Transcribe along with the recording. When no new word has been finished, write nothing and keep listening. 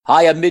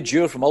Hi, I'm Midge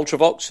Ure from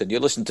Ultravox, and you're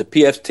listening to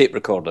PF's Tape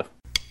Recorder.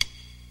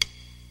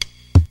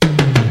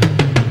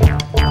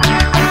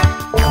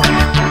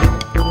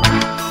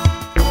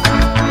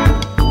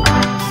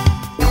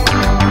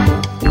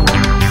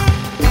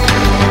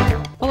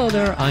 Hello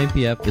there, I'm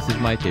PF, this is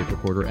my tape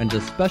recorder, and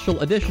a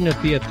special edition of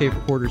PF Tape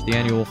Recorders, the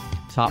annual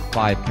Top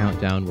 5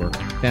 Countdown, where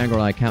Fangirl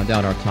and I count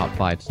down our top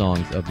 5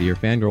 songs of the year.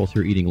 Fangirl's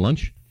here eating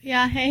lunch.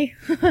 Yeah, hey.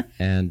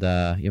 And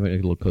you have a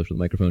little closer to the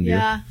microphone, dear.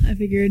 Yeah, I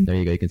figured. There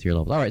you go, you can see your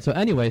levels. All right, so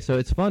anyway, so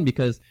it's fun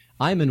because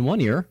I'm in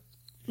one ear.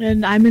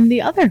 And I'm in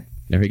the other.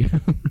 There we go.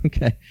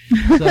 Okay.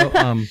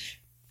 So,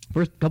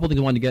 first, couple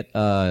things I wanted to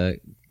get,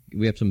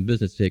 we have some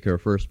business to take care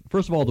of first.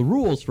 First of all, the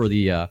rules for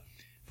the,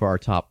 for our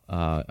top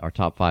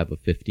 5 of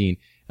 15.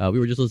 We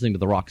were just listening to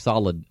the Rock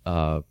Solid,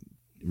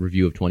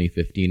 review of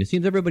 2015. It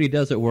seems everybody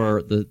does it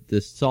where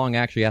this song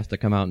actually has to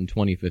come out in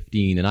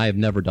 2015, and I have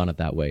never done it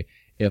that way.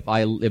 If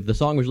the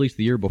song was released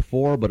the year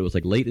before, but it was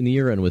like late in the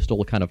year and was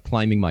still kind of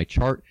climbing my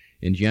chart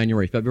in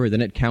January, February, then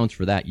it counts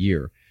for that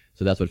year.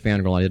 So that's what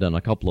Fangirl and I did on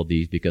a couple of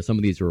these, because some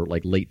of these are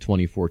like late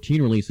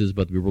 2014 releases,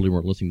 but we really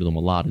weren't listening to them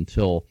a lot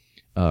until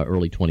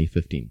early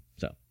 2015.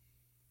 So,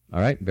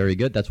 all right, very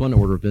good. That's one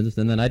order of business.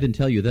 And then I didn't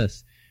tell you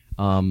this.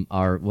 One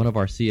of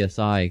our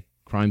CSI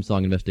crime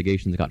song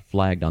investigations got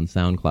flagged on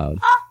SoundCloud.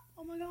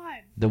 Oh my god.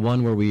 The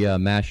one where we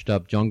mashed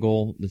up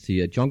Jungle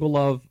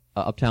Love,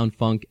 Uptown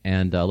Funk,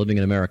 and Living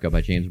in America by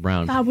James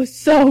Brown. That was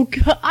so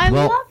good. I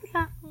love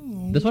that.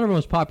 Oh. That's one of our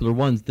most popular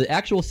ones. The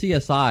actual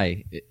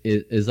CSI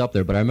is up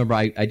there, but I remember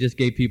I just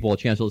gave people a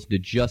chance to listen to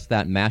just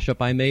that mashup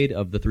I made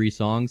of the 3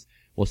 songs.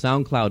 Well,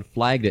 SoundCloud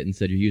flagged it and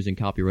said you're using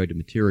copyrighted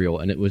material,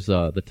 and it was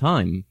the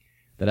Time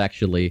that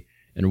actually,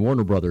 and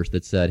Warner Brothers,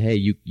 that said, hey,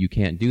 you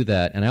can't do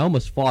that, and I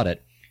almost fought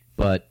it.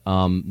 But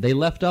they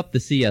left up the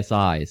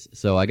CSIs,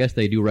 so I guess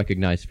they do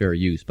recognize fair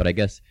use. But I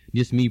guess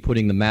just me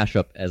putting the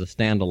mashup as a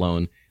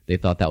standalone, they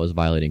thought that was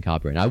violating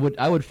copyright.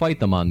 I would fight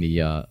them on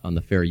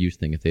the fair use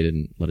thing if they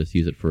didn't let us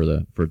use it for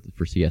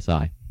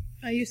CSI.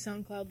 I use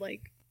SoundCloud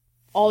like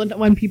all the time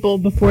when people,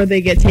 before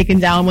they get taken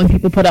down, when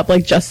people put up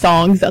like just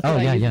songs. That's what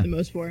I use it the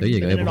most for. There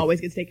you go. And it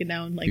always gets taken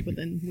down like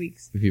within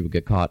weeks. If people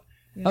get caught.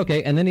 Yeah.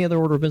 Okay, and any other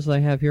order of business I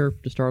have here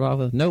to start off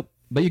with? Nope.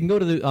 But you can go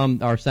to the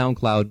our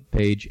SoundCloud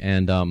page,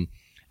 and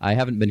I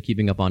haven't been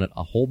keeping up on it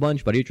a whole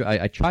bunch, but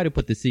I try to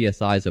put the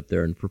CSIs up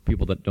there, and for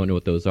people that don't know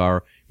what those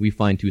are, we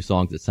find 2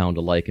 songs that sound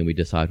alike, and we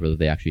decide whether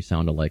they actually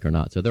sound alike or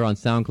not. So they're on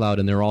SoundCloud,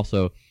 and they're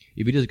also,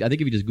 I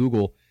think if you just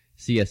Google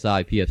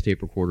CSI PF's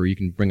Tape Recorder, you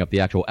can bring up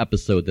the actual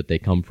episode that they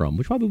come from,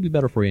 which probably would be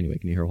better for you anyway.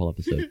 Can you hear a whole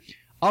episode?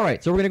 All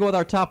right, so we're going to go with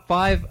our top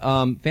 5.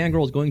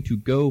 Fangirl is going to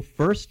go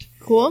first.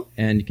 Cool.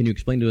 And can you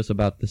explain to us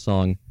about the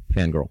song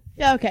Fangirl?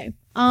 Yeah, okay.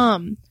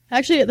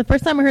 Actually, the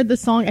first time I heard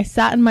this song, I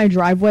sat in my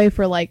driveway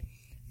for like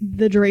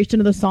the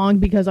duration of the song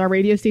because our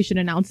radio station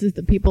announces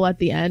the people at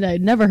the end.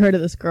 I'd never heard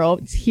of this girl.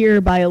 It's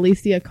Here by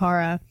Alicia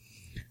Cara.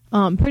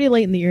 Pretty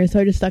late in the year, so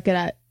I just stuck it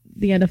at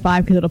the end of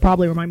 5 because it'll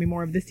probably remind me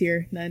more of this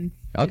year than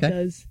it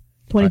does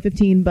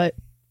 2015. Right. But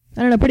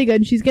I don't know, pretty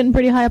good. She's getting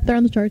pretty high up there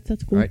on the charts.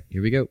 That's cool. All right,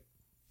 here we go.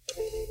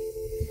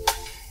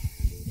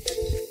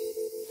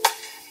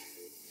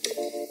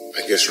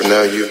 I guess for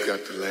now you've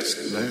got the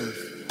last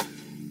laugh.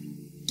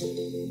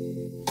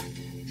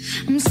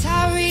 I'm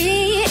sorry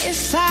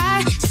if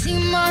I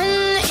seem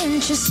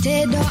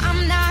uninterested or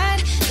I'm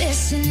not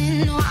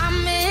listening or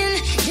I'm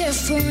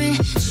indifferent.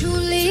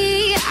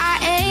 Truly, I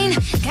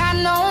ain't got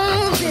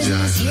no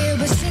business here,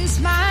 but since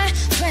my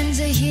friends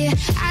are here,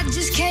 I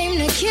just came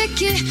to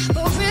kick it.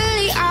 But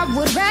really, I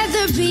would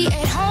rather be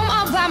at home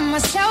all by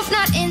myself,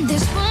 not in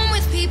this room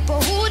with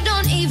people who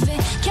don't even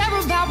care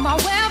about my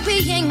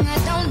well-being. I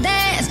don't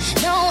dance,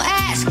 don't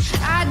ask,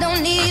 I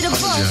don't need a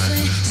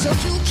boyfriend, so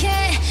you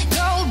can't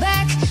go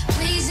back.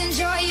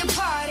 Enjoy your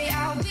party,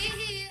 I'll be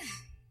here.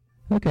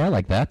 Okay, I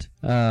like that.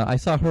 I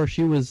saw her.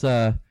 She was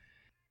the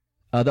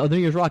other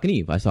year's Rockin'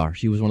 Eve. I saw her.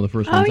 She was one of the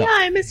first ones. Oh yeah,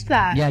 up. I missed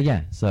that.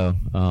 Yeah. So,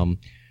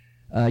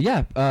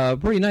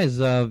 pretty nice.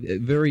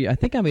 Very. I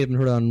think I may have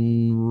heard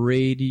on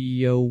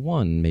Radio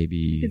 1, maybe.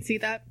 You can see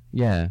that.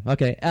 Yeah.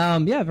 Okay.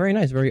 Yeah. Very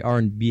nice. Very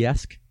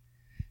R&B-esque.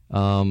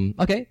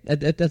 Okay.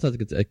 That sounds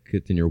like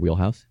it's in your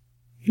wheelhouse.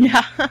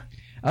 Yeah.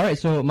 All right,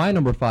 so my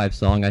number 5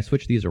 song, I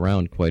switched these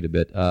around quite a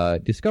bit.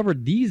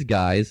 Discovered these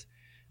guys.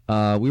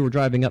 We were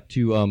driving up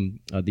to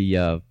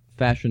the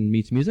Fashion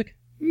Meets Music.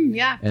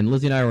 Yeah. And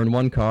Lizzie and I were in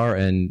one car,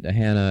 and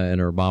Hannah and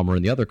her mom were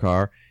in the other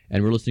car,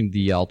 and we're listening to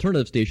the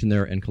alternative station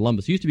there in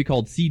Columbus. It used to be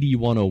called CD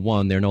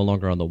 101. They're no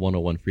longer on the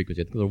 101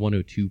 frequency. I think they're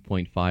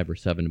 102.5 or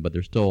 7, but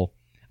I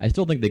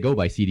still think they go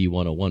by CD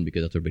 101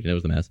 because that's what everybody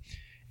knows them as.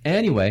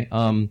 Anyway,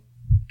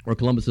 or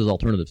Columbus's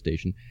alternative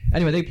station.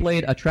 Anyway, they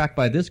played a track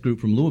by this group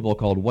from Louisville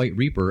called White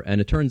Reaper,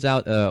 and it turns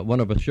out one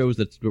of the shows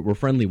that we're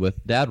friendly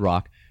with, Dad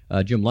Rock,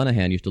 Jim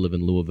Lenahan used to live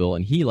in Louisville,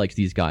 and he likes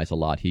these guys a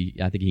lot.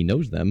 I think he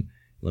knows them.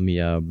 Let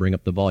me bring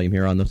up the volume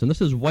here on this. And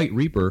this is White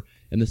Reaper,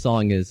 and the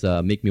song is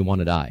Make Me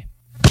Wanna Die.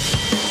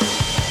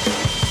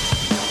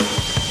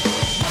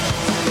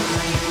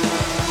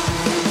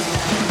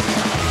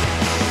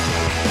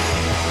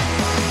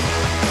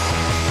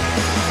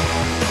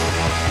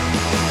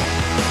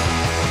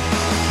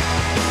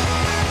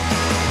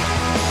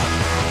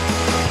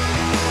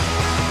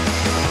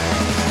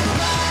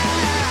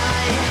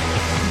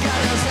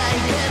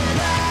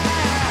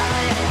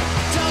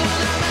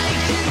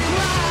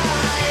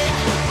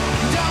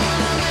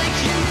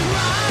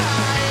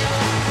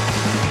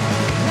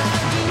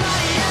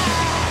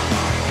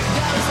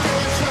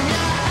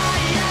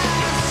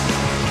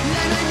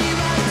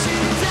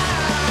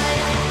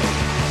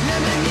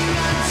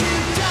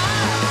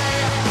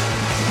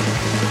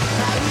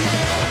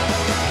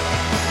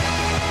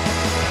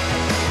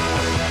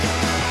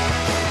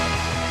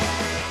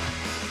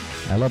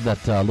 love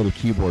that little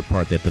keyboard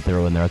part that they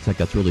throw in there. I think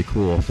that's really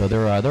cool. So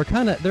they're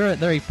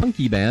a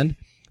punky band.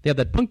 They have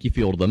that punky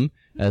feel to them,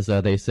 as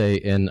they say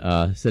in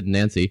Sid and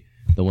Nancy,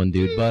 the one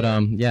dude. But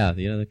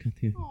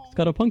it's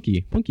got a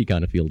punky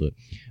kind of feel to it.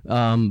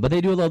 But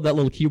they do love that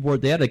little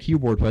keyboard. They added a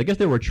keyboard player. I guess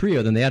they were a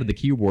trio. Then they added the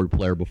keyboard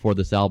player before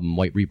this album.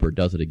 White Reaper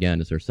Does It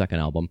Again is their second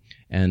album,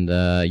 and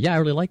I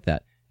really like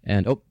that.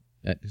 And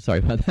sorry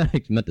about that.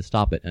 I meant to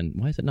stop it. And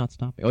why is it not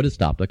stopping? Oh, it is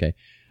stopped. Okay.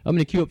 I'm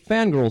going to cue up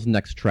Fangirl's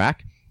next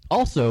track.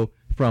 Also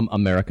from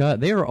America.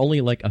 They are only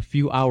like a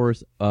few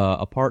hours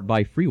apart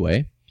by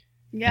freeway.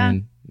 Yeah.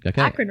 And,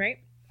 okay. Akron, right?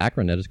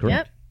 Akron, that is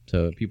correct. Yep.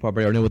 So people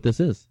probably already know what this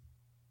is.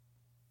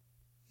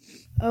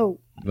 Oh.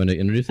 You want to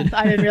introduce it?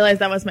 I didn't realize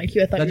that was my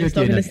cue. I thought That's you were your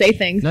still cue. going to say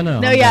things. No,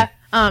 yeah.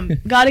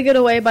 Gotta Get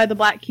Away by the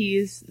Black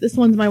Keys. This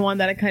one's my one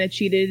that I kind of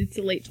cheated. It's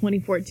late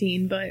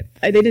 2014, but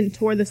they didn't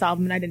tour this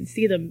album and I didn't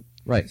see them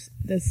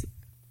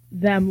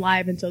them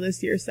live until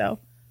this year, so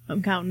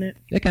I'm counting it.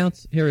 It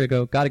counts. Here we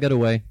go. Gotta Get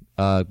Away.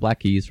 Black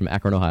Keys from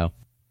Akron, Ohio.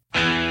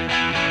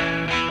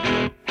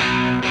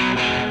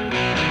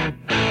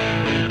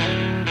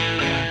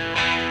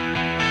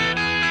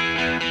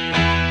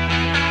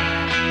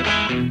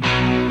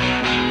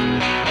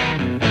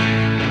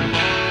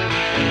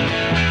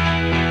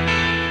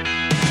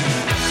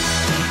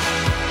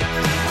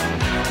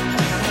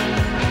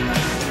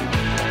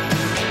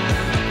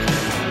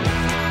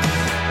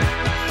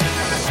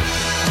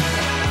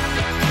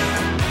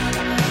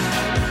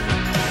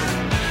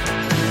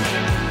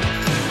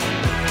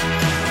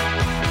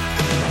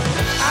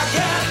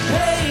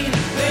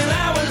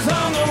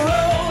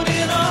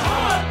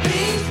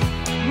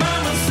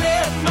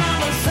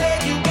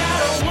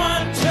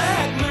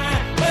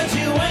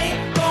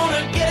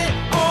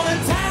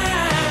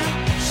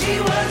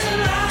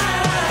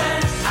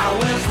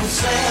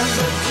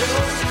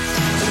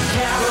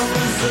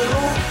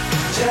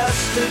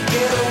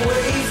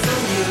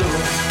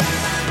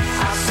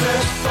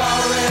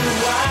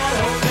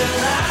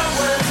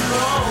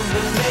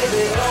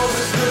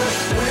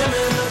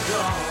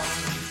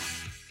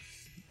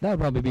 That would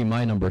probably be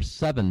my number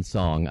 7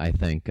 song, I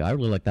think. I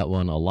really like that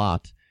one a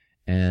lot.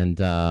 And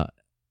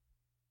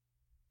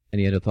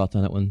any other thoughts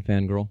on that one,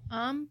 Fangirl?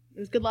 It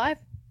was good live.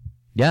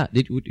 Yeah.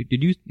 Did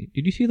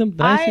you see them?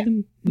 Did I see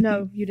them?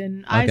 No, you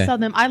didn't. Okay. I saw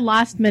them. I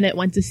last minute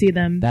went to see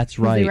them. That's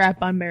right. They were at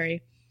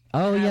Bunbury.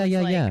 Oh,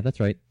 yeah. That's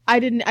right. I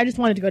just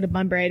wanted to go to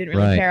Bunbury. I didn't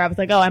really care. I was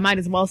like, oh, I might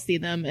as well see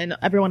them. And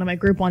everyone in my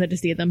group wanted to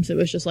see them. So it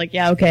was just like,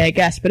 yeah, okay, I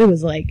guess. But it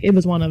was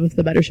one of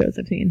the better shows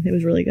I've seen. It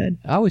was really good.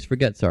 I always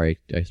forget. Sorry,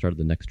 I started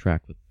the next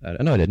track with.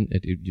 No, I didn't.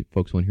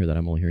 Folks won't hear that.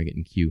 I'm only hearing it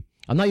in cue.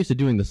 I'm not used to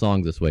doing the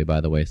songs this way,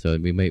 by the way. So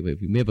we may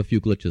have a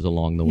few glitches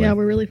along the way. Yeah,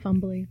 we're really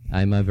fumbly.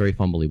 I'm very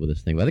fumbly with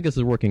this thing. But I think this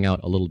is working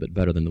out a little bit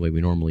better than the way we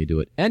normally do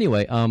it.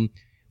 Anyway, what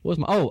was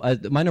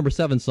my number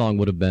 7 song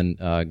would have been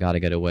 "Gotta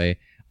Get Away."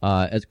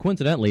 As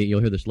coincidentally,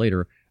 you'll hear this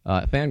later.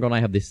 Fangirl and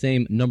I have the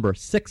same number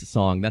 6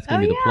 song. That's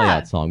going to be the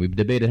play-out song. We've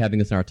debated having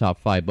this in our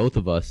top 5, both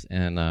of us,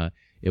 and but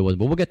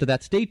we'll get to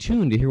that. Stay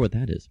tuned to hear what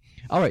that is.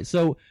 All right,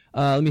 so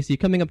let me see.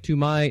 Coming up to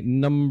my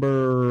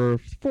number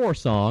 4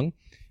 song,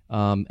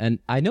 and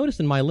I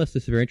noticed in my list,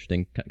 this is very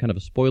interesting, kind of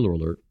a spoiler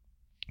alert,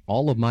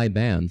 all of my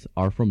bands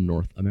are from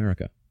North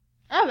America.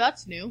 Oh,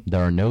 that's new.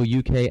 There are no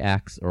UK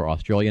acts or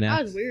Australian acts.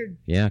 That was weird.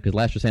 Yeah, because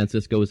Last Year San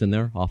Cisco is in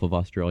there, off of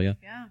Australia.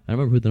 Yeah. I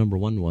remember who the number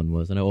 1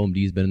 was. I know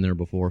OMD's been in there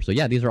before. So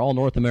yeah, these are all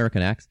North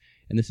American acts,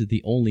 and this is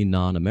the only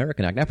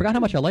non-American act. And I forgot how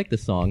much I like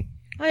this song.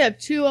 I have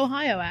 2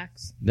 Ohio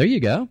acts. There you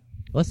go.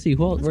 Let's see.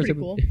 That's pretty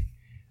cool.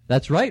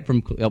 That's right.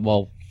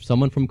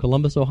 Someone from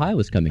Columbus, Ohio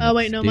is coming. Oh,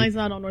 wait, no, mine's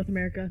not all North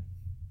America.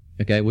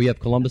 Okay, we have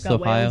Columbus,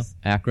 Ohio, Wales.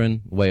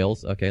 Akron,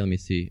 Wales. Okay, let me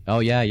see. Oh,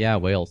 yeah,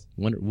 Wales.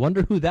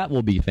 Wonder who that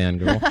will be,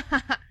 Fangirl.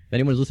 If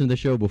anyone's listened to the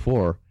show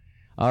before.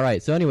 All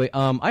right, so anyway,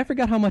 I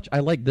forgot how much I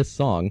like this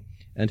song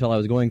until I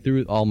was going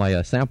through all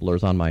my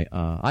samplers on my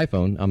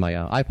iPhone, on my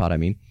iPod, I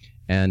mean,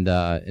 and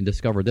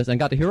discovered this and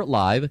got to hear it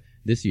live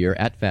this year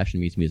at Fashion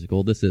Meets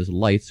Musical. This is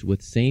Lights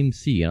with Same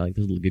C. And I like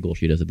this little giggle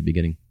she does at the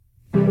beginning.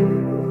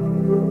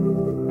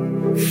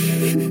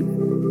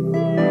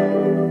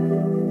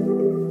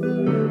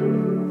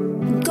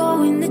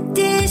 Going the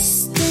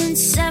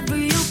distance,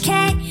 every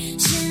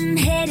occasion,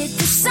 headed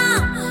to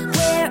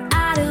somewhere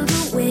out of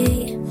the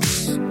way.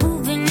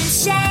 Moving and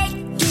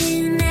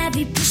shaking,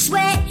 every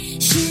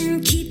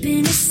persuasion,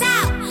 keeping us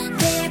out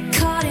there,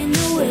 caught in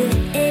the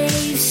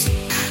waves.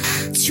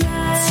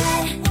 Try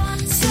to walk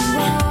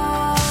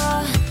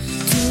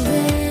through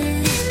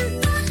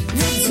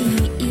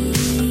the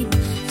deep,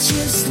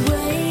 just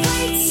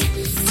wait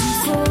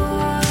for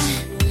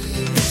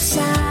the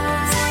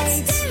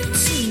tide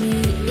to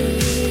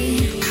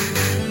meet.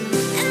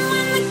 And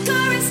when the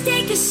currents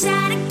take us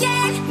out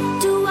again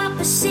to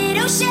opposite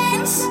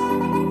oceans,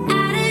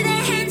 out of the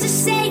hands of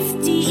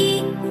safety,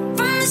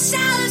 from the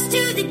shallows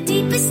to the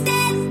deepest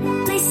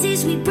end,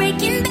 places we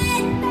break in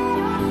bed.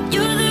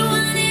 You're the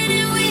one in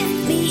it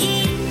with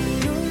me.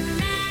 No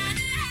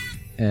matter.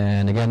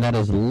 And again, that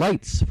is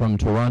Lights from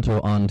Toronto,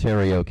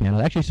 Ontario,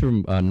 Canada. Actually, she's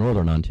from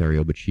Northern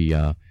Ontario, but she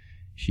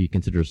She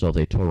considers herself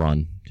a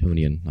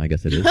Torontonian, I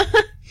guess it is.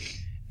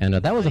 And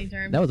that was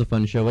a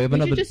fun show. We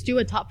should just do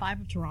a top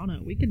 5 of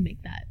Toronto. We could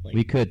make that.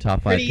 We could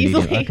top 5 Canadian.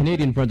 Easily.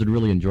 Canadian friends would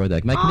really enjoy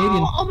that.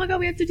 Oh my god,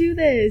 we have to do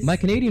this. My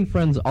Canadian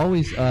friends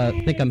always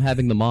think I'm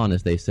having them on,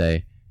 as they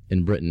say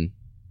in Britain.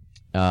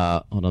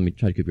 Hold on, let me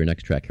try to keep your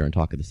next track here and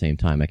talk at the same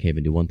time. I can't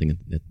even do one thing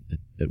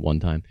at one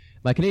time.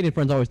 My Canadian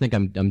friends always think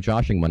I'm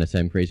joshing when I say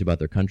I'm crazy about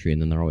their country,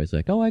 and then they're always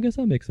like, oh, I guess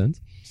that makes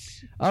sense.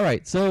 All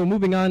right, so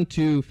moving on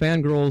to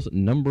Fangirl's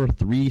number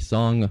 3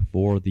 song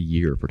for the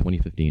year for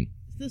 2015.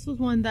 This was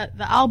one that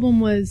the album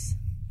was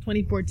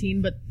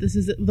 2014, but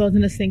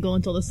wasn't a single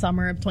until the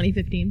summer of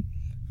 2015.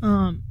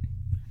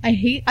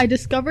 I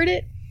discovered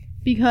it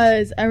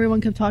because everyone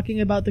kept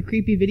talking about the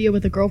creepy video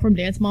with the girl from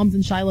Dance Moms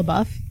and Shia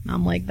LaBeouf. And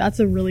I'm like, that's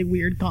a really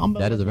weird combo.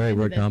 That is a very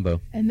weird combo.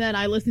 And then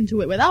I listened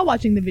to it without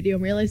watching the video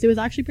and realized it was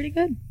actually pretty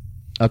good.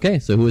 Okay,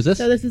 so who is this?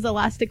 So this is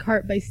Elastic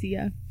Heart by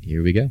Sia.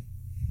 Here we go.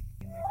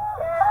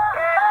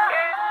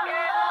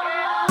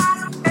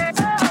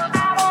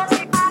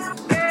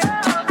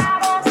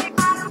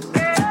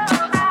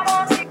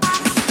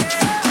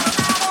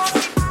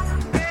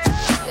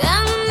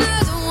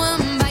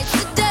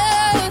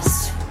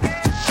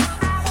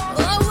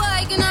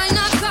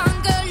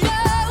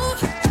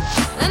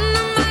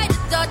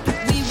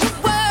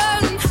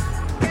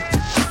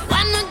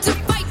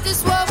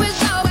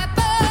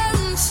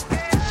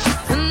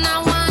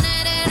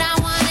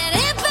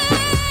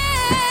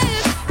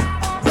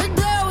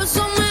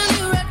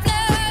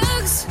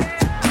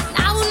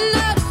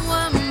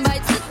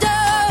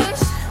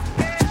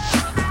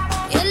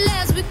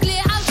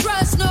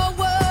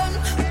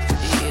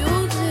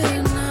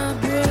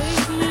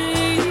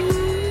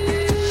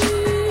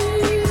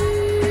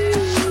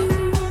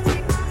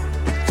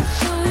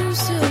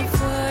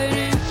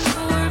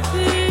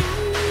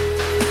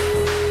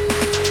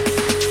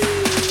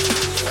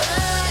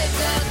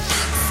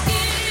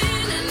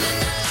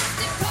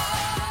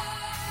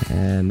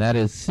 That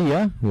is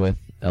Sia with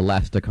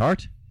Elastic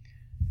Heart,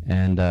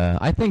 and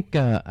I think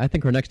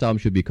her next album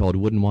should be called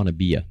Wouldn't Wanna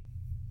Be Ya.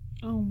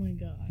 Oh my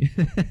god!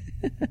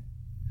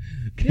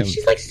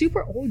 She's like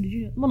super old.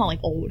 Well, not like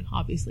old,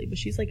 obviously, but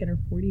she's like in her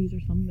 40s or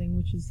something,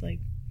 which is like.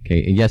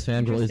 Okay, and yes,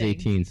 Fangirl is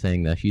 18,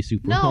 saying that she's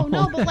super old.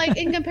 No, but like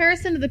in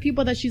comparison to the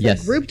people that she's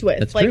like grouped with,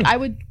 that's like true. I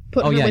would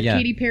put her with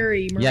Katy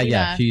Perry, Marina.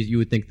 Yeah. You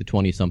would think the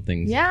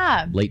 20-somethings,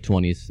 late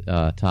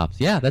 20s tops.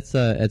 Yeah, that's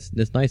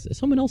nice.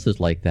 Someone else is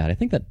like that. I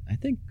think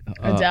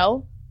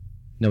Adele.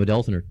 No,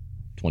 Adele's in her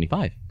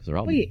 25 because they're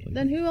all. Wait,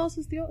 then who's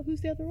the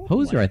other one?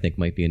 Hozier, I think,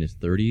 might be in his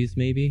 30s,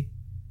 maybe.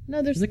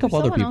 No, there's a couple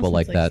other people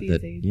like that.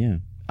 Age. Yeah,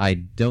 I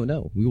don't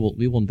know.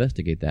 We will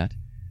investigate that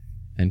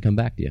and come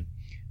back to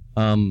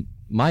you.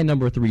 My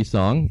number 3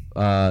 song,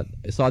 I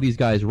saw these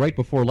guys right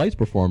before Lights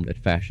performed at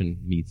Fashion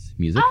Meets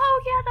Music.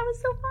 Oh, yeah, that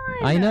was so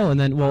fun. I know, and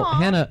then,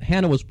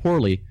 Hannah was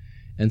poorly,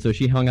 and so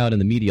she hung out in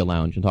the media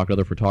lounge and talked to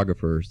other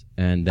photographers,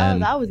 and then... Oh,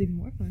 that was even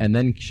more fun. And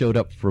then showed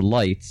up for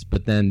Lights,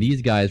 but then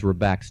these guys were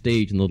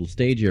backstage in the little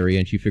stage area,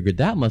 and she figured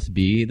that must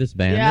be this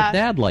band that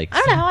Dad likes.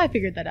 I don't know how I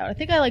figured that out. I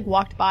think I,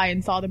 walked by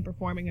and saw them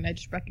performing, and I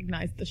just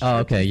recognized the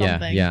shirts or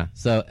something. Yeah.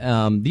 So,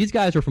 these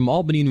guys are from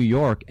Albany, New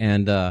York,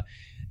 and...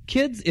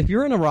 Kids, if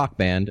you're in a rock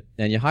band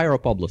and you hire a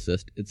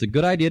publicist, it's a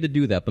good idea to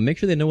do that, but make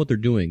sure they know what they're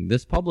doing.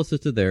 This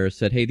publicist of theirs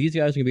said, hey, these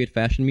guys are going to be at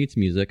Fashion Meets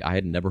Music. I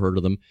had never heard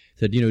of them.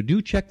 Said,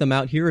 do check them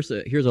out. Here's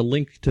a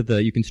link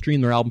to you can stream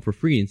their album for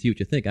free and see what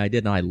you think. I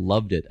did, and I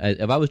loved it.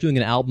 If I was doing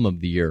an album of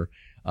the year,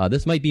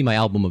 this might be my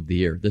album of the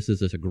year. This is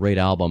just a great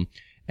album.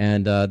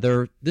 And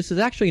this is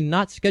actually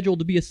not scheduled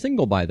to be a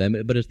single by them,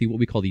 but it's what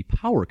we call the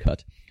power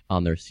cut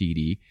on their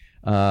CD.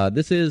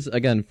 This is,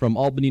 again, from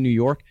Albany, New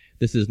York.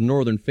 This is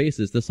Northern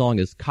Faces. This song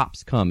is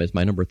Cops Come, is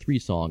my number 3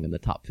 song in the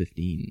top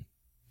 15.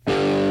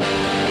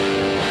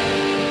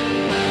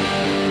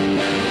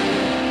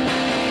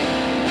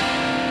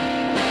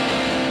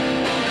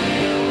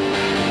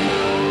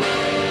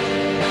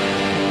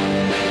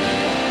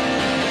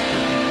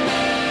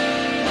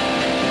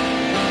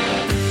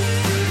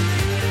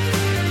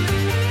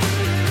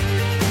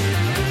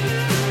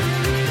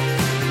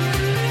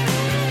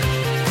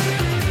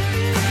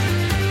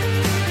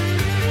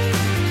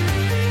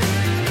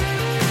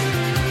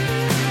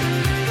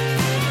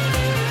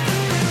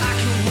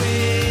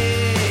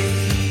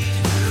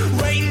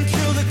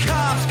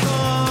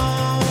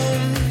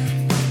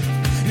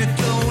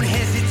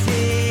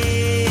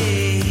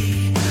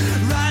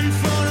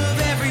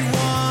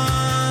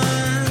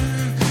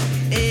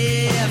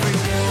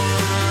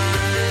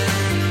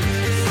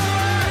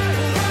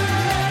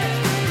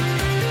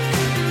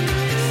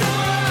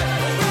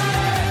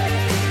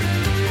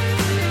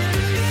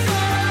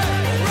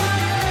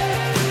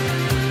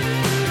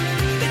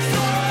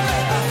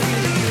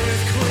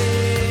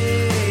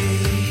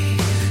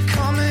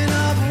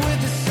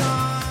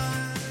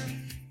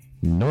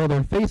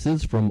 Northern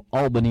Faces from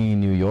Albany,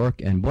 New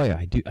York, and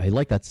boy, I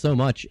like that so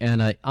much.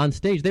 And on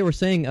stage, they were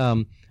saying, I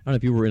don't know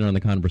if you were in on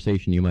the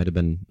conversation, you might have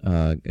been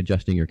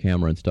adjusting your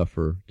camera and stuff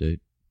to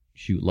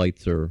shoot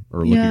lights or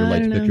look at your I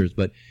lights don't know. pictures.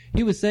 But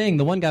he was saying,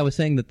 the one guy was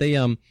saying that they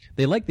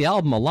like the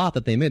album a lot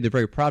that they made. They're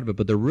very proud of it,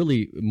 but they're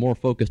really more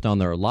focused on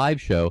their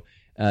live show.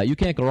 You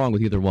can't go wrong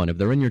with either one. If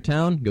they're in your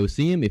town, go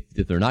see them.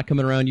 If they're not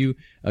coming around you,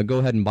 go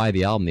ahead and buy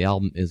the album. The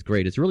album is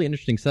great. It's a really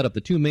interesting setup.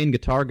 The two main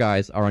guitar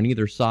guys are on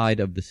either side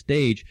of the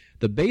stage.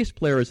 The bass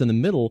player is in the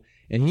middle,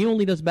 and he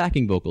only does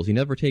backing vocals. He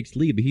never takes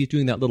lead, but he's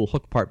doing that little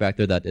hook part back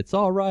there, that "it's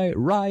all right,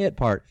 riot"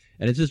 part.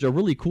 And it's just a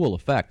really cool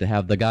effect to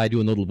have the guy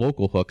doing little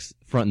vocal hooks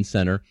front and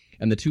center,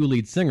 and the two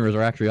lead singers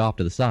are actually off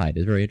to the side.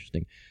 It's very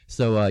interesting.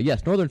 So,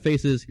 yes, Northern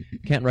Faces,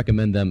 can't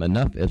recommend them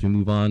enough. As we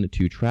move on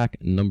to track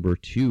number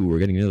 2, we're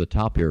getting near the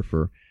top here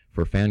for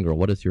Fangirl.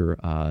 What is your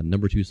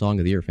number 2 song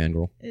of the year,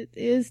 Fangirl? It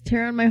is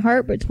Tear on My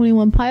Heart by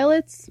 21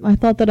 Pilots. I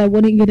thought that I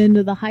wouldn't get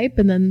into the hype,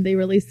 and then they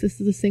released this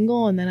as a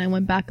single, and then I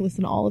went back and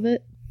listened to all of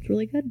it. It's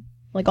really good.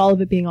 Like, all of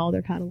it being all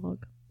their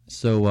catalog.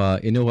 So,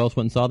 you know who else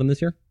went and saw them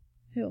this year?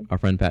 Who? Our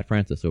friend Pat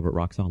Francis over at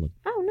Rock Solid.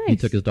 Oh, nice. He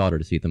took his daughter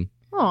to see them,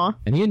 Aw.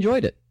 and he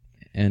enjoyed it.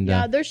 And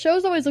Yeah, their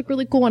shows always look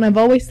really cool, and I've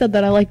always said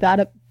that I like that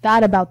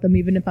about them,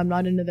 even if I'm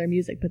not into their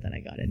music, but then I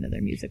got into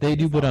their music. they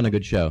do put on a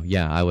good show.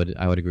 Yeah, I would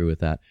agree with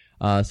that.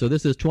 So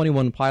this is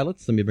 21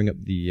 Pilots. Let me bring up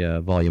the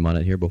volume on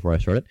it here before I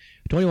start it.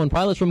 21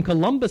 Pilots from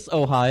Columbus,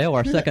 Ohio,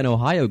 our second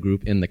Ohio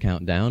group in the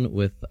countdown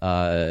with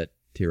Tear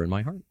in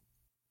My Heart.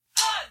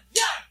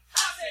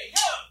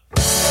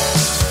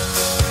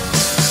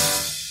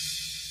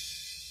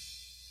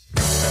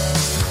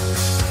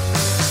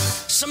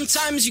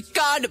 Sometimes you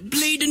gotta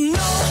bleed to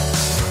know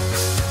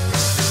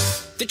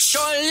that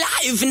you're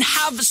alive and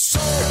have a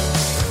soul.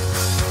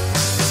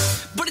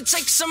 But it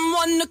takes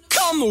someone to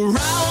come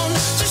around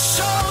to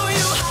show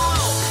you how.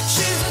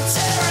 She's the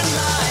tear in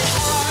my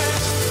heart.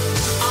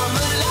 I'm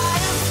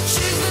alive.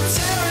 She's the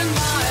tear in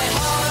my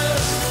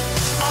heart.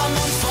 I'm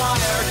on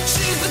fire.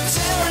 She's the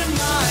tear in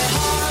my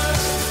heart.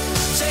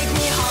 Take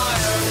me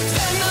higher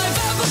than I've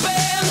ever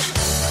been.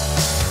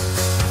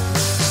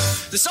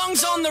 The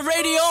songs on the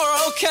radio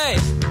are okay,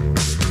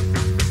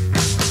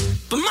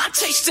 but my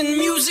taste in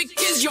music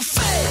is your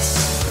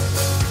face.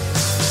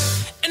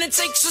 And it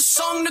takes a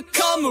song to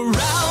come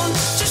around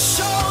to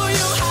show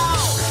you how.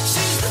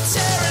 She's the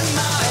tear in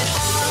my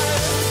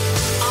heart.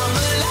 I'm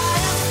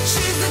alive.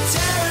 She's the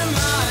tear in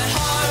my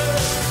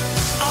heart.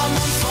 I'm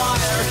on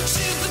fire.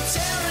 She's the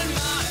tear in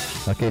my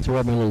heart. Okay, so we're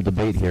having a little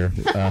debate here.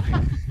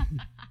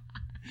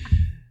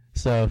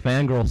 So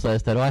Fangirl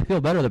says that, I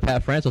feel better that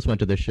Pat Francis went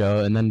to the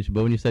show, and then,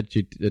 but when you said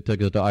she took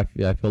his daughter,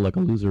 I feel like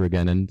a loser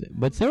again.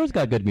 But Sarah's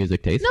got good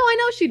music taste. No, I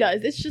know she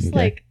does. It's just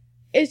Okay.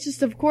 it's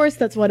just, of course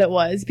that's what it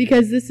was,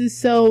 because this is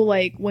so,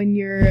 like,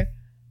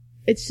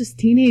 it's just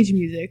teenage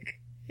music,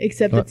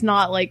 except it's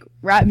not, like,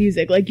 rap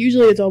music. Like,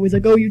 usually it's always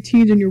like, oh, you're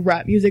teens and your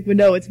rap music, but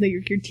no, it's that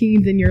you're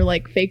teens and you're,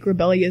 like, fake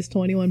rebellious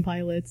 21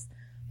 Pilots.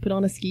 Put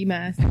on a ski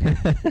mask.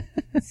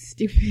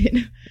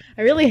 Stupid.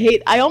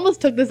 I almost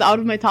took this out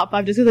of my top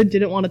 5 just because I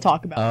didn't want to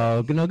talk about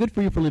it. Oh, no, good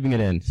for you for leaving it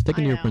in.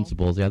 Sticking I to your know.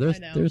 principles. Yeah, I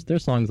know.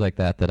 there's songs like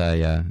that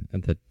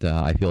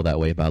I feel that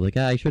way about. Like,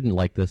 I shouldn't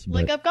like this, but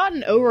Like, I've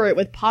gotten over it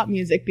with pop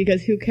music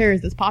because who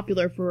cares? It's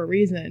popular for a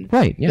reason.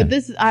 right, yeah. But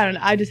this is, I don't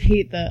know, I just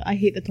hate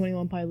the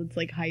 21 Pilots,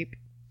 like, hype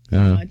so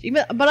Uh-huh. much.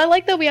 But I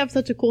like that we have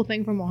such a cool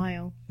thing from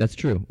Ohio. That's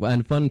true. Well,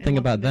 and fun thing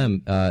love about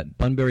them,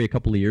 Bunbury a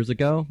couple of years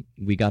ago,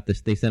 we got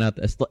this. They sent out,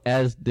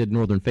 as did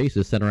Northern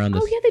Faces, sent around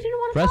this Oh, yeah, they didn't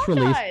want to press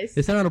apologize. release.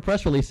 They sent out a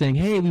press release saying,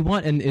 "Hey, we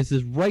want," and this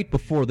is right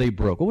before they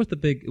broke. What was the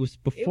big? It was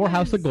before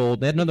House of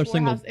Gold. They had another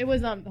single, It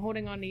was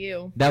Holding On to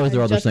You. That was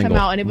their It other just single. come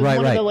out, and it was Right,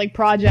 one right. of the, like,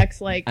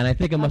 projects, like, and I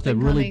think it must have up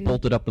and really coming.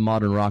 bolted up the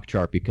modern rock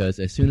chart, because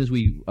as soon as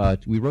we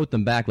wrote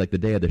them back like the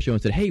day of the show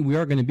and said, "Hey, we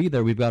are going to be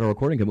there. We've got a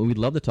recording coming. We'd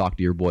love to talk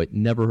to your boy."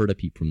 Never heard a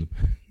peep from them.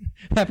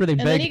 After they And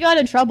then begged. he got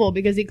in trouble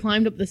because he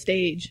climbed up the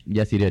stage.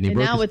 Yes, he did. And he And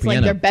broke now his it's piano.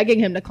 like they're begging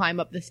him to climb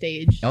up the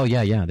stage. Oh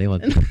yeah. They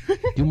want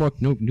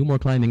do more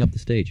climbing up the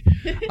stage.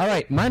 All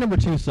right, my number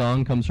 2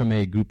 song comes from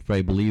a group.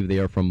 I believe they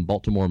are from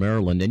Baltimore,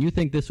 Maryland, and you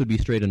think this would be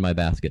straight in my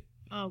basket?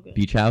 Oh, good.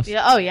 Beach House.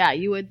 Yeah, oh, yeah,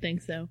 you would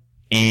think so.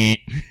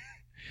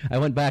 I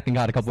went back and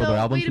got a couple So, of their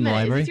albums wait a from the minute.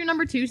 Is library. this your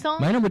number 2 song?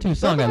 My number 2 Both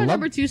song. of I our love.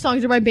 number 2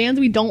 songs are by bands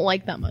we don't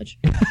like that much.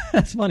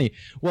 That's funny.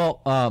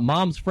 Well,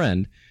 Mom's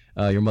friend,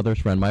 your mother's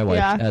friend, my wife,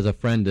 Yeah. has a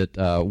friend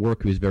at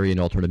work who's very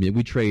into alternative music.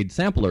 We trade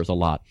samplers a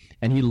lot,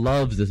 and he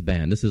loves this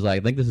band. I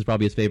think this is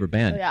probably his favorite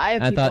band. Oh, yeah, I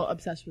have And people thought,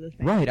 obsessed with this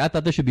band. right, I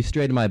thought this should be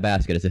straight in my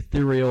basket. It's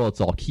ethereal, it's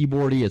all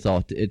keyboardy,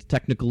 it's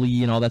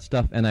technically and all that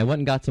stuff. And I went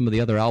and got some of the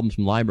other albums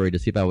from the library to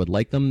see if I would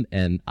like them,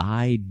 and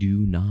I do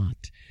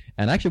not.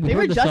 And actually, we They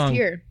heard were the just song,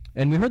 here.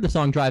 and we heard the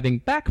song driving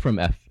back from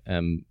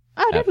FM.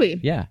 Oh, did we?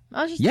 Yeah.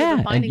 That was just Yeah, a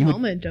and defining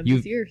moment of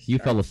this year. you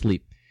fell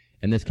asleep.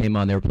 And this came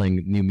on, they were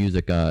playing new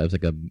music. It was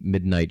like a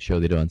midnight show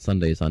they do on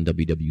Sundays on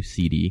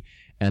WWCD.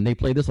 And they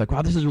played this like,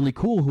 wow, this is really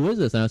cool. Who is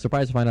this? And I was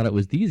surprised to find out it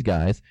was these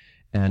guys.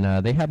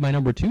 And they have my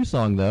number 2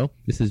 song, though.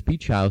 This is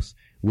Beach House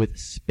with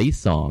Space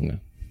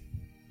Song.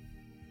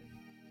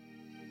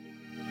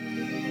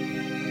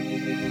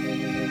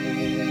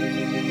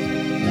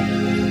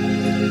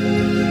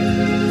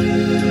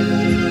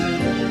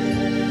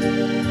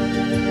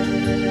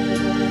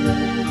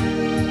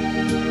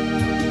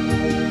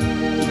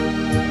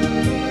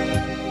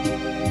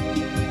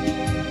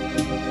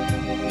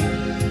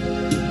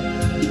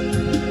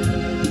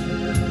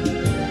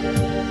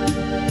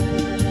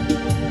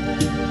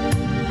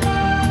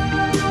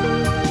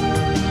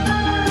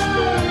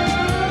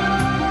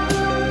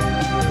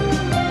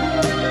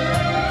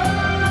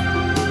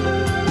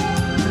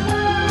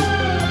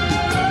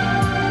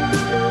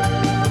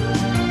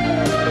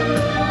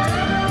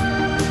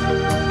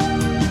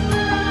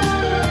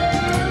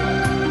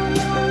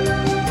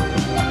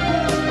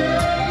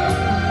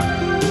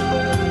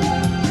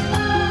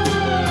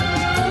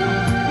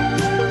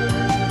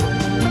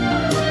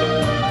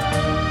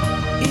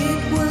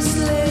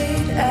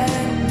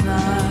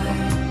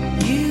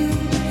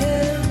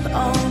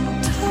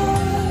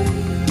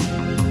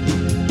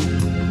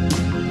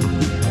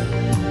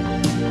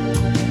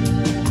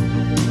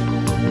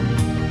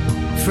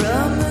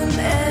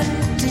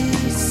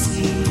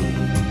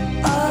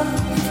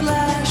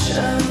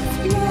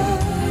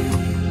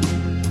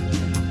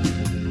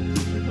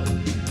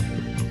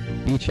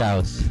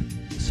 House.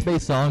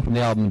 Space Song from the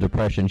album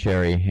Depression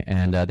Cherry,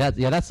 and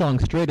that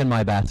song's straight in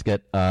my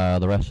basket.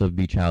 The rest of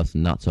Beach House,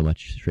 not so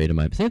much straight in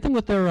my. Same thing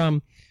with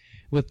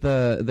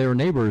their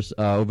neighbors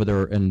over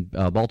there in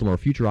Baltimore,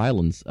 Future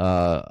Islands.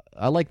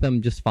 I like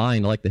them just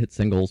fine. I like the hit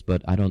singles,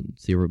 but I don't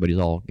see everybody's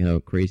all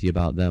crazy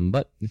about them.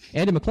 But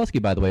Andy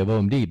McCluskey, by the way, of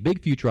OMD,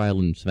 big Future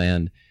Islands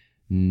fan.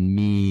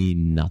 Me,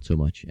 not so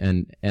much.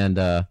 And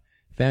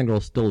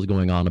Fangirl still is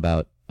going on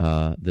about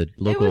the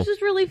local. It was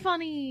just really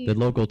funny. The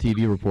local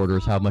TV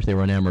reporters, how much they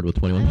were enamored with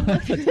 21.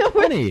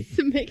 Funny.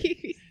 Making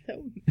me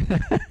so.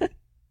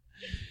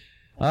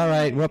 All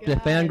right, we're up to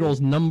Fangirl's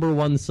number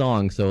one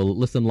song, so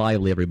listen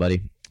lively,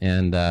 everybody.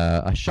 And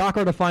a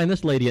shocker to find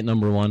this lady at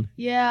number one.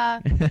 Yeah,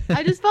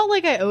 I just felt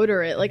like I owed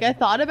her it. Like, I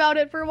thought about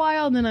it for a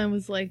while, and then I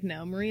was like,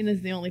 no,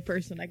 Marina's the only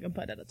person I can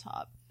put at the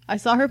top. I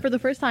saw her for the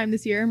first time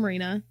this year,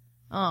 Marina.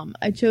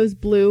 I chose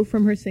Blue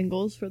from her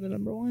singles for the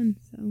number one.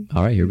 So.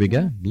 All right, here we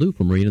go. Blue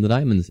from Marina and the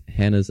Diamonds,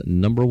 Hannah's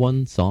number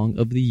one song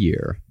of the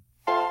year.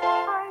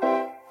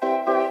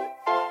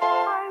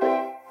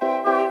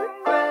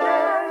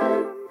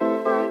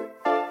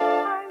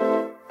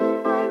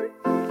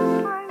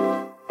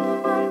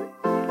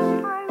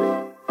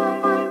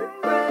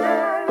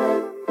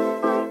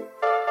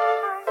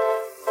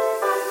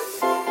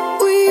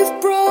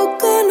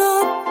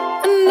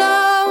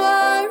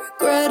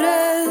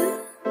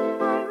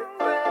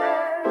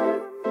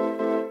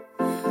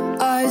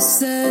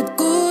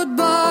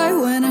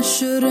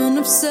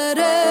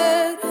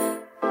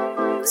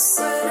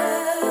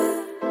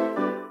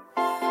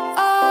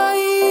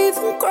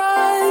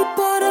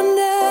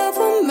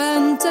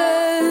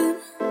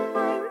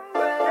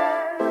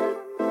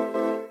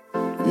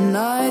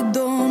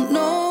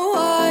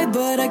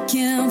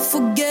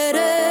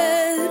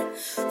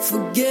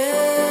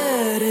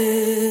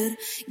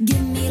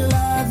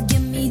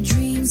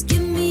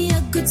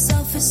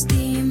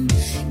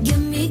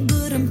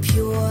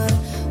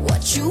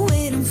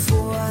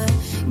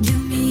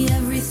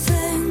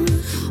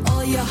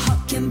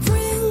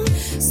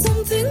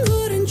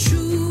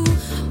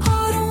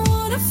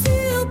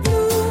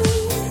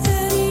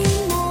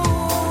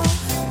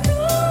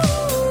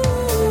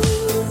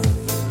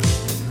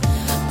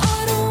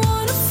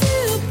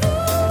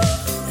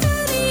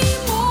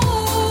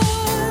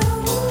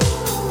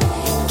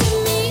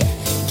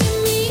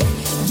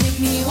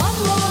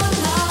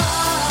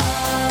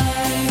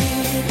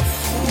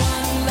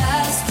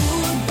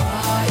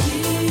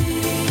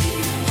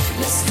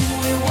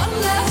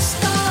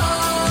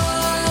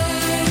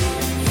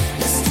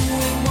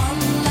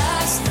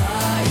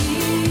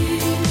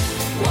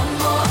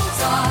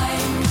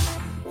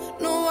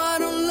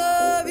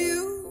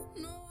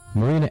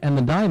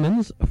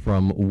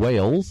 From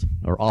Wales,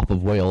 or off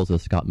of Wales,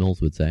 as Scott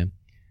Mills would say.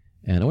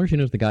 And I wonder if she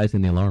knows the guys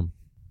in The Alarm.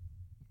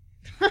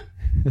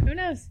 Who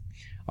knows?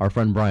 Our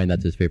friend Brian,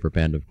 that's his favorite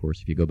band, of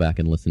course. If you go back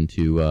and listen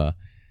to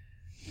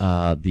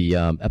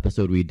the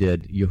episode we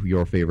did,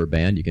 your favorite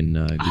band, you can...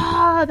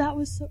 that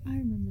was so... I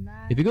remember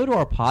that. If you go to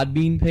our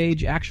Podbean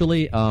page,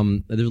 actually,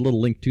 there's a little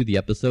link to the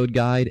episode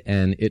guide,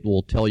 and it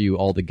will tell you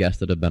all the guests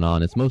that have been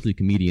on. It's mostly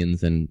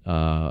comedians and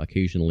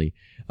occasionally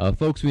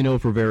folks we know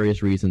for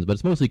various reasons, but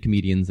it's mostly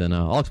comedians, and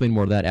I'll explain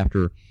more of that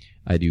after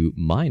I do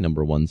my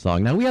number one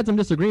song. Now, we had some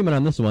disagreement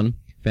on this one,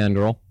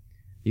 Fangirl.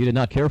 You did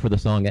not care for the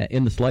song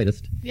in the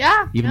slightest.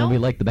 Yeah. Even though we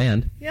like the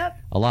band. Yep.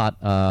 A lot.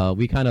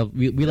 We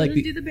like...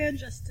 do the band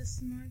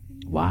justice, in my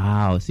opinion.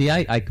 Wow. See,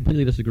 I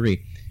completely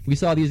disagree. We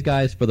saw these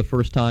guys for the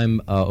first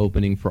time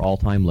opening for All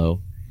Time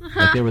Low.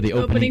 Like they were the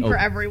opening for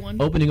everyone.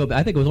 I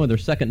think it was only their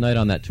second night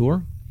on that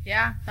tour.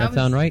 Yeah. That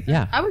sound right?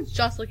 Yeah. I was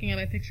just looking at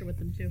my picture with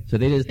them, too. So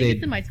they it's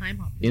in my time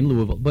hop. In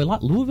Louisville.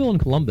 But Louisville and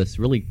Columbus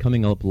really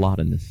coming up a lot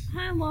in this.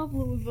 I love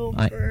Louisville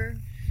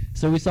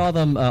So we saw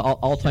them,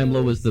 All Time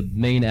Low was the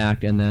main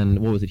act, and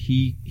then, what was it,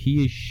 He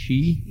is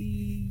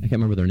She? I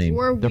can't remember their name.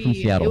 Or They're we. from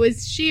Seattle. It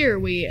was She or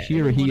We. She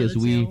or He is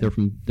We. They're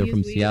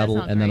from Seattle.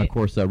 And then, of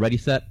course, Ready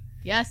Set.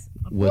 Yes,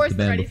 of was course, the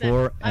band Ready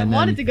before. Set. I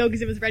wanted to go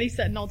because it was Ready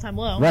Set and All Time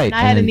Low. Right. And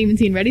I hadn't even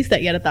seen Ready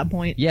Set yet at that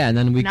point. Yeah, and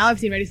then now I've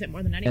seen Ready Set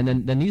more than anyone.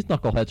 And then these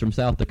knuckleheads from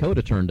South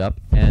Dakota turned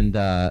up, and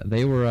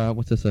they were,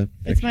 what's this?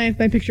 It's my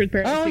picture with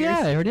Paradise Fears. Oh,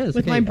 yeah, there it is.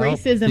 With my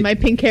braces and my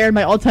pink hair and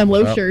my All Time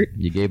Low shirt.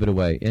 You gave it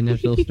away. And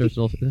there's still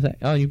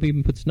oh, you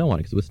even put snow on it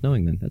because it was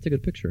snowing then. That's a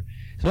good picture.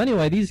 So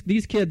anyway,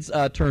 these kids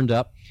turned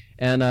up,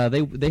 and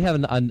they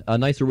have a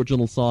nice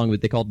original song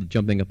that they called the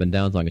Jumping Up and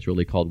Down song. It's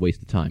really called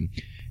Waste of Time.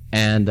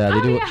 And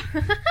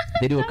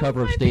they do a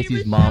cover of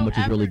Stacy's Mom, which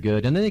is really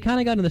good. And then they kind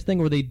of got into this thing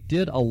where they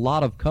did a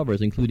lot of covers,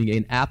 including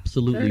an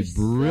absolutely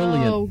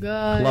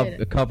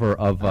brilliant cover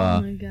of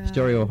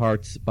Stereo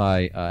Hearts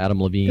by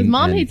Adam Levine. Because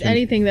Mom hates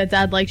anything that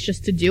Dad likes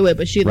just to do it,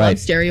 but she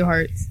loves Stereo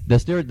Hearts. The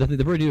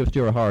version of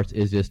Stereo Hearts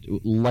is just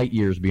light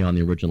years beyond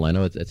the original. I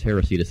know it's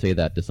heresy to say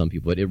that to some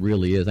people, but it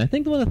really is. I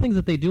think one of the things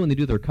that they do when they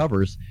do their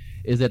covers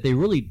is that they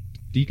really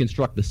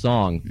deconstruct the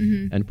song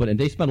and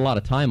they spend a lot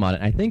of time on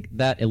it. I think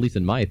that, at least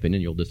in my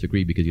opinion, you'll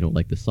disagree because you don't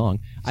like the song,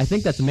 I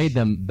think that's made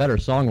them better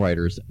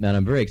songwriters, and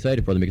I'm very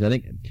excited for them because I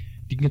think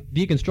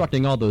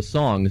deconstructing all those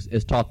songs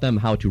has taught them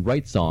how to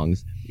write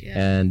songs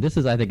And this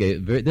is, I think,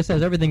 this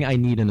has everything I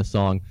need in a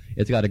song.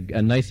 It's got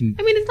a nice... I mean,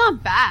 it's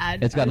not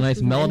bad. It's got a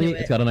nice melody.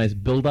 It's got a nice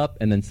build-up,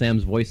 and then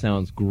Sam's voice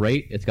sounds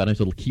great. It's got a nice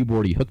little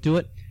keyboardy hook to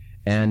it.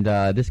 And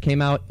this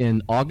came out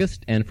in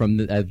August, and from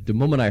the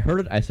moment I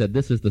heard it, I said,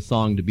 this is the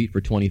song to beat for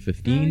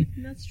 2015.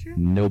 That's true.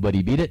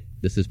 Nobody beat it.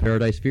 This is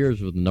Paradise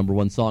Fears with the number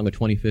one song of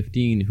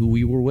 2015, Who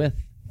We Were With.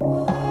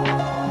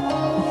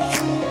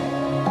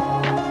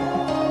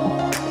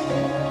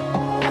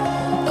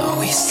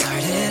 We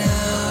started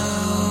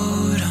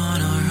out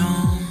on our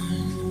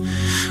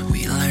own.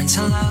 We learned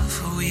to love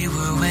who we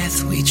were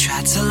with. We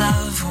tried to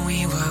love who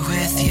we were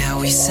with. Yeah,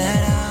 we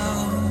set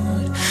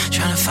out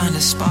trying to find a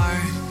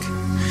spark.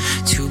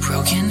 Two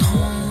broken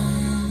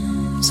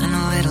homes and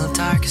a little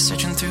dark,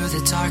 searching through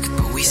the dark.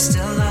 But we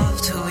still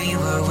loved who we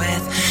were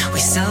with. We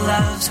still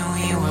loved who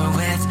we were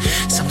with.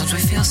 Sometimes we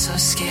feel so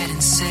scared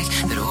and sick,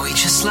 but we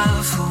just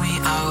love who we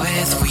are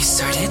with. We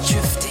started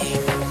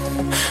drifting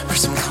for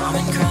some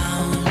common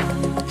ground.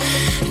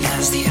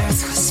 As the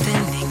earth was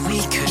spinning,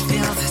 we could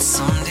feel that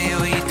someday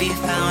we'd be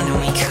found.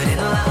 And we couldn't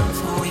love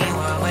who we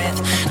were with,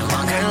 no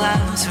longer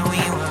loved who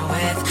we were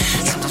with.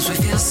 Sometimes we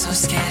feel so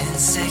scared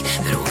and sick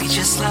that we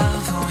just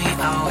love who we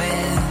are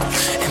with.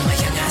 And my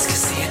young eyes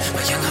could see it,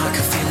 my young heart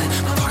could feel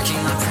it. My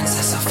parking lot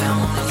princess, I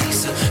found Mona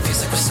Lisa.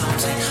 Feels like we're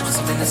something, on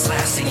something that's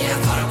lasting. Yeah,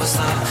 I thought it was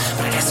love,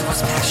 but I guess it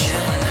was passion.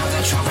 And now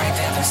that you're right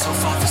there, been so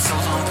far for so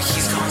long, but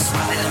he's gone, so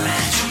I let him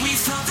match. And we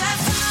felt that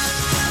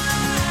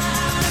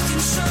out of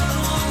control.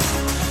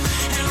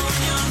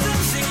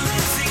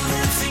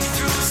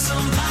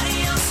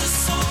 Somebody else's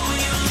soul.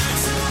 You learn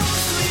to love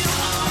who you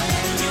are.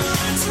 You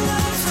learn to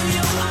love who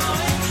you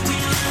are. We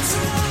learn to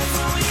love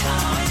who we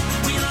are.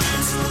 We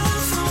learn to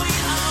love who we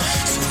are.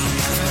 So we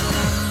never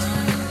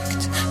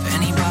looked for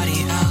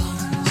anybody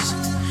else.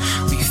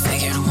 We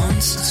figured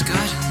once it's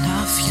good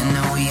enough. You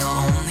know we'll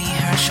only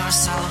hurt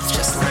ourselves.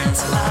 Just learn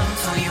to love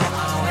who you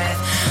are with.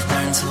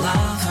 Learn to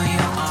love who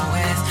you are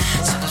with.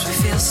 Sometimes we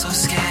feel so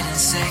scared and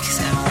sick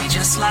that we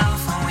just love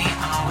who we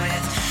are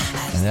with.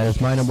 And that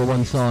is my number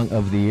one song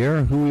of the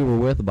year, Who We Were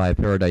With by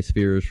Paradise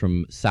Fears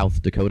from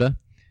South Dakota.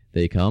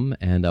 They come,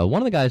 and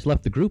one of the guys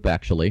left the group,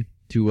 actually,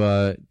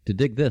 to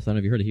dig this. I don't know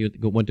if you heard it. He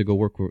went to go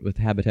work with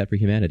Habitat for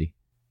Humanity.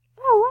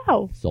 Oh,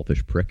 wow.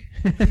 Selfish prick.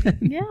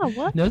 Yeah,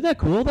 what? No, isn't that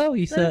cool, though?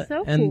 He said,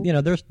 so and, cool. you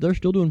know, they're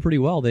still doing pretty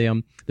well. They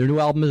their new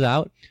album is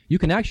out. You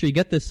can actually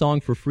get this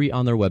song for free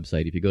on their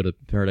website. If you go to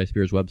Paradise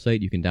Fears' website,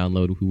 you can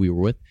download Who We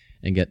Were With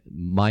and get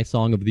my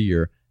song of the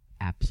year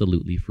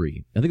absolutely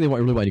free. I think they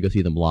really want you to go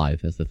see them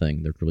live. That's the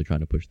thing. They're really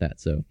trying to push that.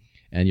 So,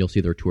 and you'll see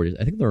their tour.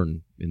 I think they're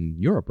in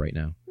Europe right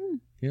now.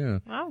 Yeah.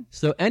 Wow.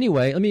 So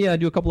anyway, let me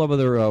do a couple of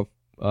other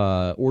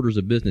orders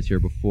of business here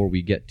before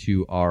we get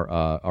to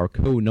our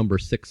number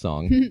 6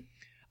 song.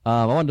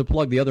 I wanted to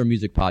plug the other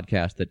music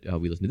podcast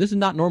that we listen to. This is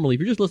not normally,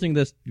 if you're just listening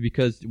to this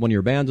because one of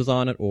your bands is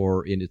on it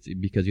or it's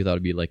because you thought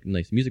it'd be like a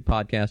nice music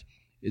podcast.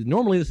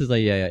 Normally this is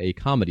a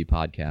comedy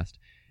podcast.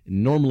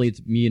 Normally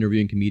it's me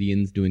interviewing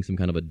comedians doing some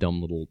kind of a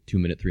dumb little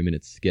 2-minute,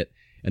 3-minute skit.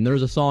 And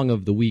there's a song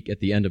of the week at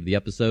the end of the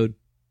episode.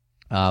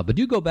 But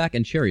do go back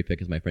and cherry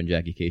pick, as my friend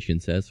Jackie Cation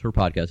says. Her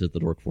podcast is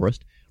The Dork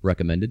Forest,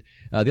 recommended.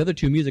 The other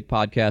 2 music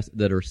podcasts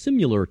that are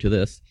similar to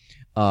this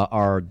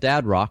are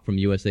Dad Rock from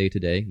USA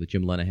Today with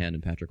Jim Lenahan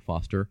and Patrick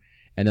Foster.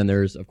 And then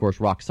there's, of course,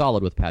 Rock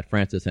Solid with Pat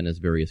Francis and his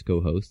various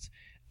co-hosts.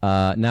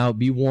 Now,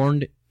 be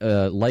warned,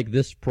 like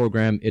this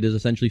program, it is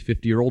essentially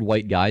 50-year-old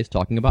white guys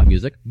talking about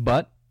music.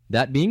 But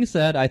that being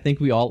said, I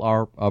think we all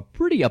are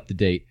pretty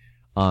up-to-date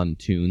on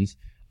tunes.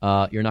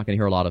 You're not going to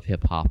hear a lot of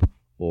hip-hop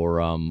or,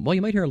 well,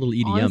 you might hear a little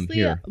EDM. Honestly,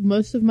 here.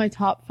 Most of my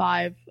top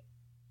 5,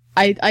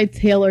 I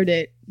tailored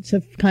it to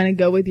kind of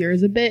go with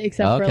yours a bit,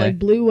 except for like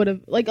Blue would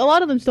have, like a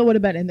lot of them still would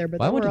have been in there, but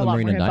there were a lot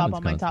more hip-hop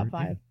on my top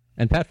 5. Yeah.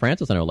 And Pat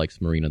Francis, I know,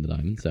 likes Marina the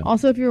Diamond. So.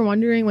 Also, if you were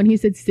wondering, when he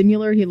said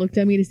similar, he looked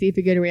at me to see if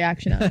he could get a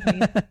reaction out of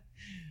me.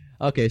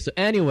 Okay, so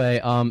anyway,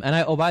 and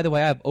by the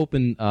way, I have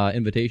open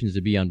invitations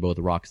to be on both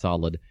Rock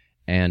Solid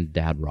and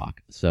Dad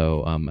Rock.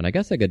 So, and I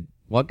guess I could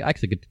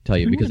tell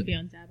you because be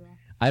on Dad Rock.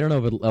 I don't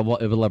know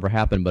if it'll ever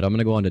happen, but I'm going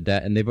to go on to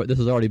Dad, and this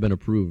has already been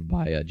approved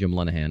by Jim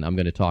Lenahan. I'm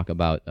going to talk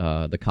about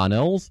the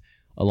Connells,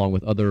 along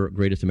with other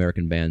greatest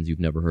American bands you've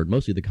never heard,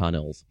 mostly the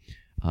Connells,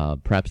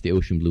 perhaps the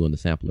Ocean Blue and the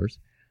Samplers.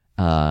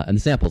 And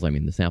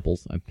the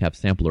samples. I have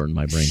sampler in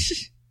my brain.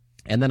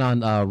 And then on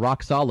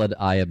Rock Solid,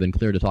 I have been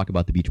cleared to talk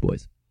about the Beach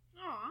Boys.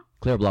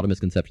 Clear up a lot of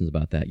misconceptions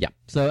about that. Yeah.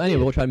 So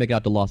anyway, we'll try to make it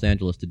out to Los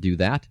Angeles to do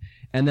that.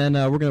 And then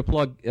we're going to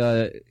plug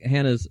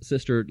Hannah's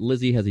sister,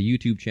 Lizzie, has a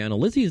YouTube channel.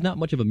 Lizzie is not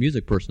much of a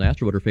music person. I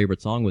asked her what her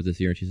favorite song was this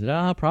year, and she said,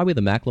 probably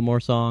the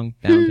Macklemore song,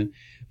 Downtown.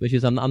 But she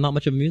says, I'm not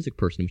much of a music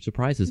person, which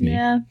surprises me.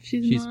 Yeah,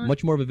 she's not.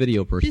 Much more of a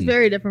video person. She's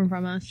very different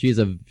from us. She's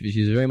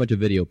very much a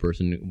video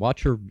person.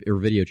 Watch her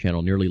video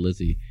channel, Nearly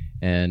Lizzie,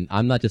 And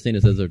I'm not just saying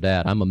this as their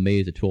dad. I'm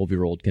amazed a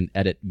 12-year-old can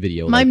edit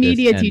video. My like this.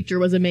 media And teacher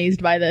was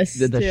amazed by this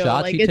the too.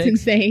 shots Like she it's takes-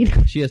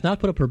 insane. She has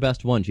not put up her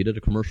best one. She did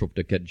a commercial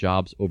to get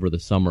jobs over the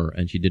summer,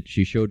 and she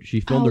filmed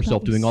Oh,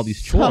 herself that doing was all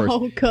these chores.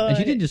 so good. And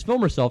she didn't just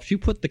film herself; she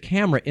put the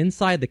camera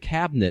inside the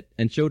cabinet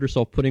and showed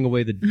herself putting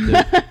away the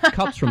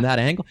cups from that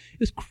angle. It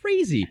was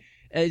crazy.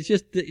 It's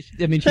just,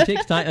 I mean, she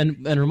takes time,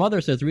 and her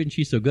mother says the reason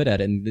she's so good at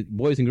it, and the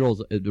boys and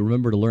girls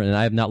remember to learn, and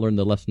I have not learned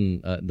the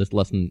lesson, this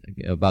lesson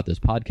about this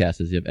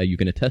podcast, is you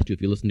can attest to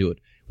if you listen to it.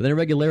 With any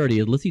regularity,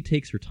 is Lizzie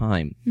takes her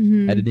time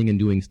editing and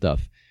doing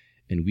stuff,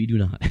 and we do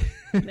not.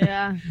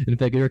 Yeah. In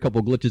fact, there are a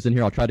couple glitches in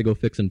here I'll try to go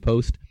fix and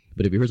post,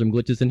 but if you hear some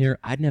glitches in here,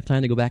 I didn't have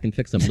time to go back and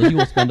fix them. Lizzie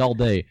will spend all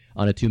day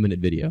on a 2-minute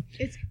video.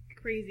 It's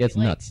crazy. It's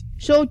Like, nuts.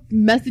 She'll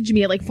message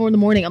me at like 4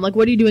 a.m. I'm like,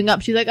 what are you doing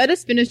up? She's like, I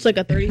just finished like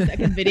a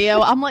 30-second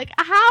video. I'm like,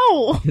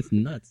 how? It's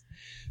nuts.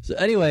 So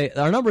anyway,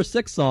 our number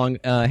 6 song,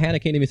 Hannah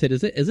came to me and said,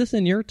 is this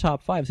in your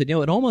top 5? I said,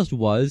 it almost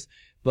was,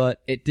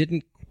 but it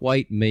didn't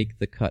quite make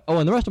the cut. Oh,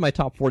 and the rest of my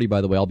top 40, by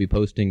the way, I'll be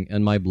posting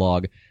on my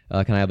blog.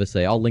 Can I have a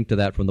say? I'll link to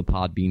that from the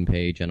Podbean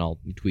page, and I'll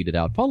tweet it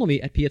out. Follow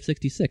me at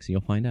PF66, and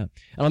you'll find out.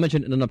 And I'll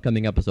mention it in an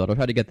upcoming episode. I'll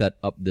try to get that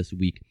up this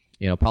week.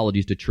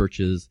 Apologies to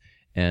churches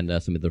and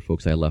some other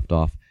folks I left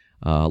off.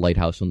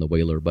 Lighthouse on the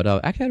Whaler, but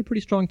actually had a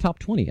pretty strong top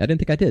 20. I didn't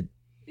think I did.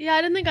 Yeah,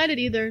 I didn't think I did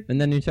either. And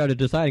then you started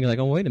deciding, like,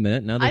 oh, wait a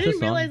minute, now there's I didn't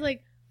this song. realize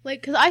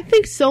because I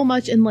think so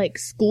much in like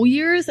school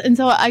years, and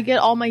so I get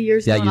all my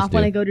years Yeah, I thrown used off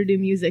when to. I go to do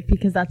music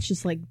because that's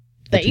just like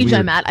the It's age weird.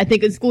 I'm at. I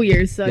think in school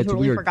years, so I It's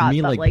totally weird. For forgot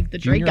me, that like, the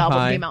Drake junior album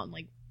high- came out in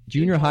like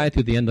Junior high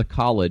through the end of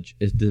college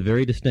is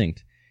very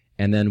distinct.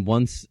 And then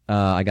once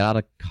I got out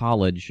of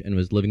college and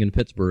was living in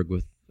Pittsburgh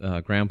with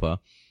Grandpa,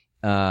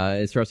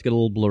 it starts to get a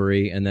little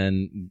blurry. And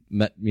then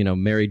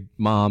married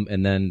mom,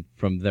 and then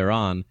from there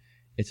on,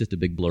 it's just a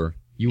big blur.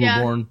 You Yeah.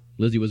 were born,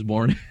 Lizzie was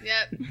born.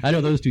 Yep. I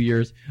know those 2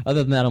 years.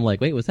 Other than that, I'm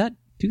like, wait, was that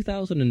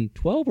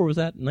 2012 or was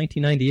that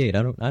 1998?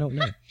 I don't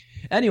know.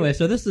 Anyway,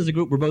 so this is a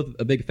group we're both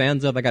big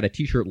fans of. I got a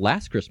T-shirt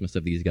last Christmas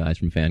of these guys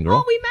from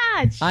Fangirl. Oh, we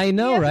match. I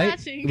know, We have right?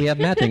 matching. We have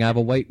matching. I have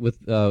a white with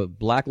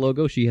black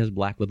logo. She has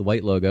black with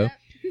white logo.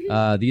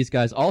 These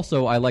guys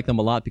also, I like them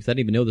a lot because I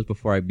didn't even know this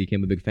before I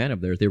became a big fan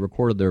of theirs. They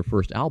recorded their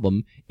first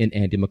album in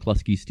Andy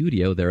McCluskey's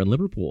studio there in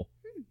Liverpool.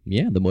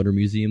 Yeah, the Motor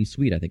Museum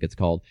Suite, I think it's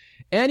called.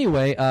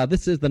 Anyway,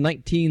 this is the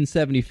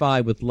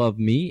 1975 with Love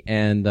Me,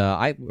 and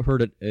I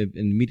heard it and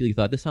immediately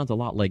thought, this sounds a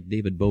lot like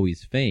David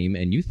Bowie's Fame,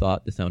 and you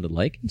thought this sounded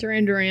like?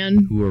 Duran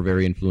Duran. Who were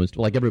very influenced,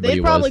 like everybody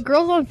They probably was.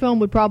 Girls on Film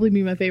would probably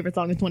be my favorite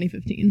song in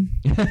 2015.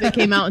 If it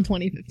came out in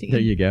 2015. There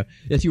you go.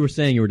 As you were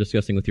saying, you were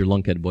discussing with your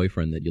lunkhead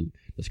boyfriend that you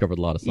discovered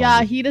a lot of songs.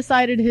 Yeah, he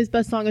decided his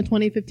best song in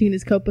 2015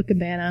 is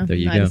Copacabana. There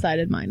you and go. I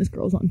decided mine is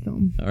Girls on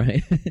Film. All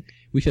right.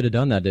 We should have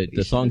done that. The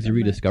should songs have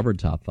you done that. rediscovered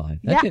top 5.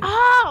 Yeah. That's it.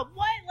 Oh,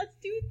 what? Let's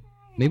do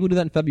that. Maybe we'll do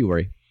that in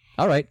February.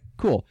 All right,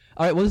 cool.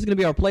 All right, well, this is going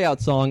to be our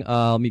playout song.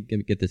 Let me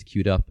get this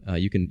queued up.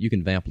 You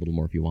can vamp a little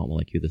more if you want while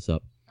I cue this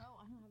up. Oh,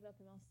 I don't have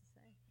nothing else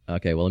to say.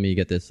 Okay, well, let me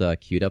get this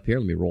queued up here.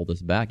 Let me roll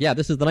this back. Yeah,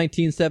 this is the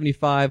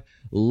 1975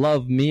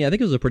 Love Me. I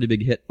think it was a pretty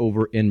big hit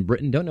over in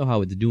Britain. Don't know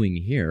how it's doing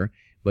here,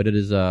 but it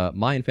is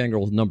my and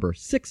Fangirl's number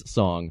 6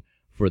 song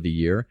for the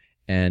year.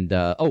 And,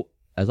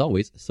 as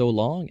always, so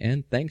long,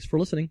 and thanks for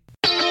listening.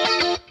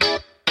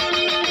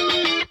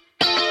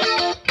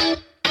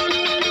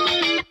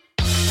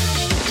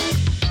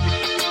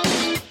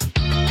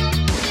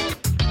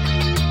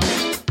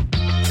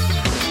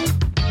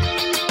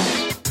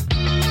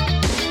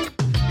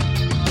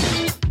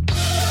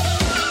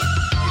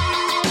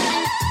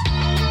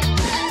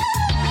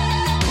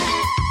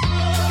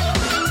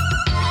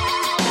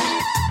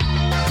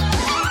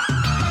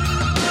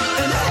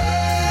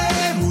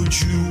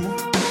 Would you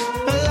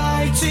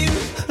like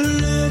to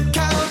look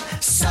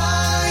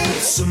outside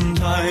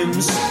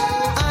sometimes?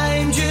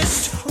 I'm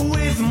just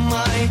with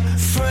my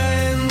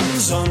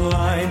friends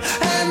online,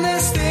 and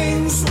there's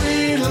things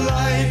we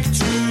like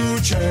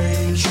to change.